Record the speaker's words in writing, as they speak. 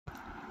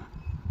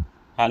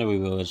Hello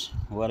viewers,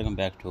 welcome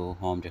back to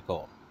Home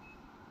Decor.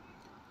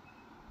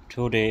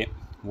 Today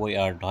we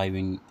are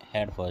diving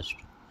headfirst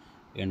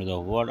into the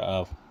world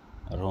of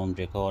home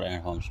decor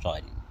and home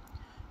styling,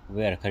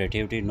 where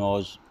creativity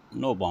knows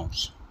no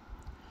bounds.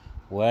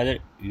 Whether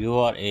you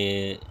are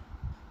a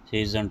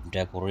seasoned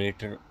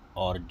decorator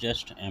or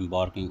just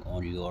embarking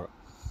on your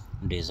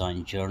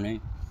design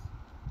journey,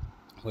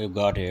 we've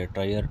got a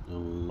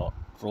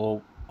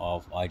trove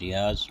of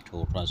ideas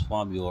to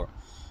transform your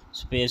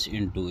space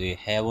into a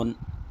heaven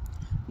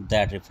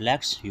that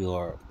reflects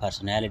your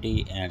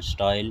personality and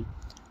style.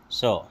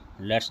 So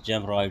let's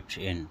jump right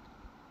in.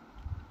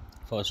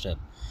 First up,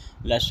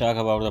 let's talk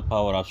about the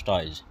power of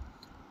styles.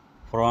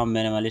 From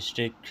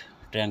minimalistic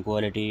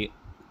tranquility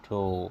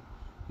to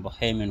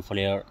bohemian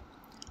flair,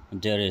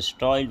 there is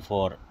style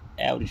for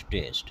every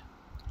taste.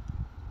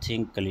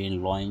 Think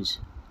clean lines,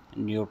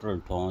 neutral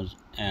tones,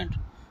 and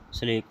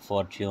sleek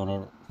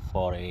fortuner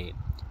for a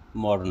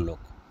modern look.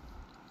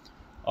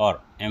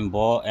 Or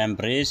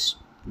embrace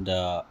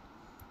the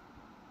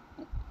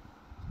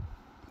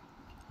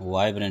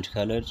vibrant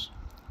colors,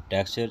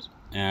 textures,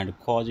 and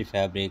cozy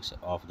fabrics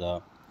of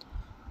the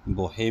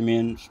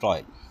bohemian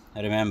style.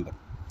 Remember,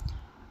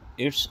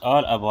 it's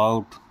all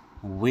about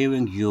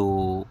weaving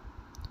you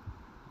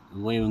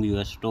weaving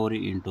your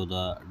story into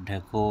the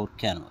decor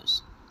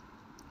canvas.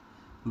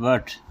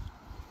 But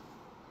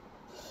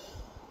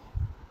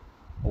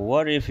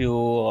what if you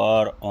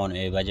are on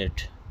a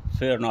budget?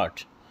 Fear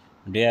not.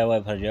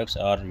 DIY projects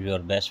are your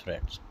best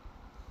friends.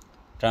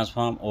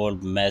 Transform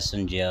old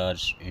mason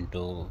jars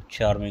into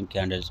charming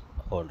candle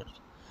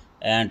holders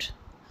and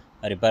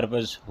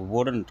repurpose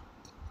wooden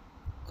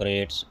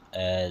crates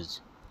as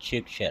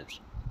chic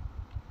shelves.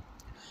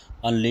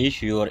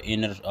 Unleash your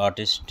inner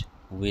artist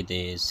with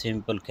a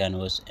simple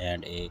canvas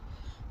and a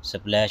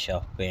splash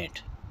of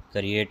paint,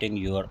 creating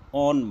your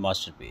own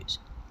masterpiece.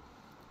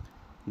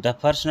 The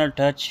personal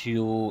touch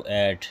you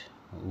add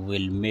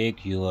will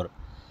make your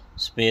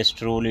space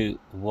truly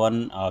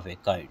one of a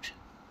kind.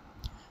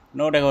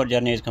 No decor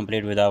journey is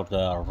complete without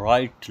the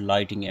right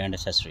lighting and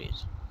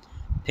accessories.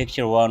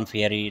 Picture one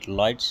fairy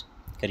lights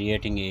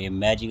creating a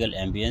magical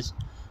ambience,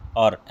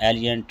 or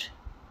elegant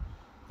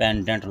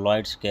pendant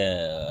lights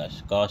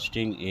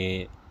casting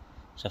a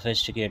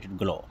sophisticated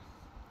glow.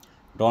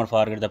 Don't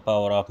forget the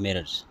power of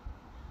mirrors,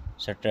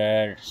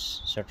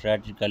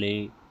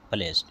 strategically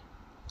placed.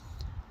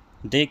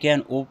 They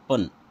can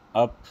open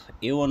up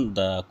even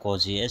the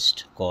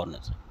coziest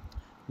corners,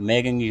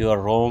 making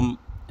your room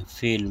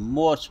feel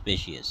more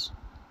spacious.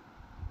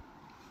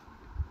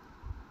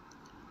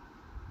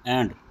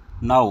 And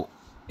now,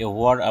 a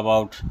word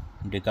about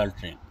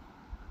decluttering.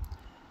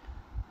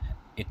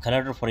 A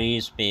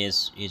clutter-free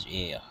space is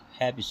a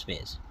happy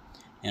space.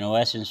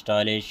 Invest in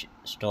stylish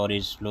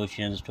storage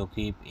solutions to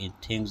keep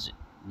things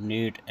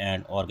neat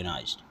and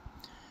organized.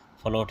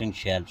 Floating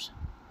shelves,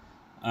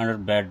 under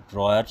bed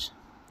drawers,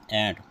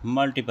 and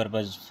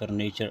multi-purpose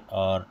furniture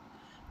are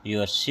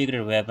your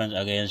secret weapons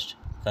against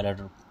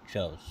clutter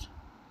chaos.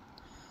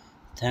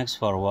 Thanks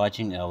for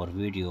watching our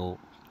video.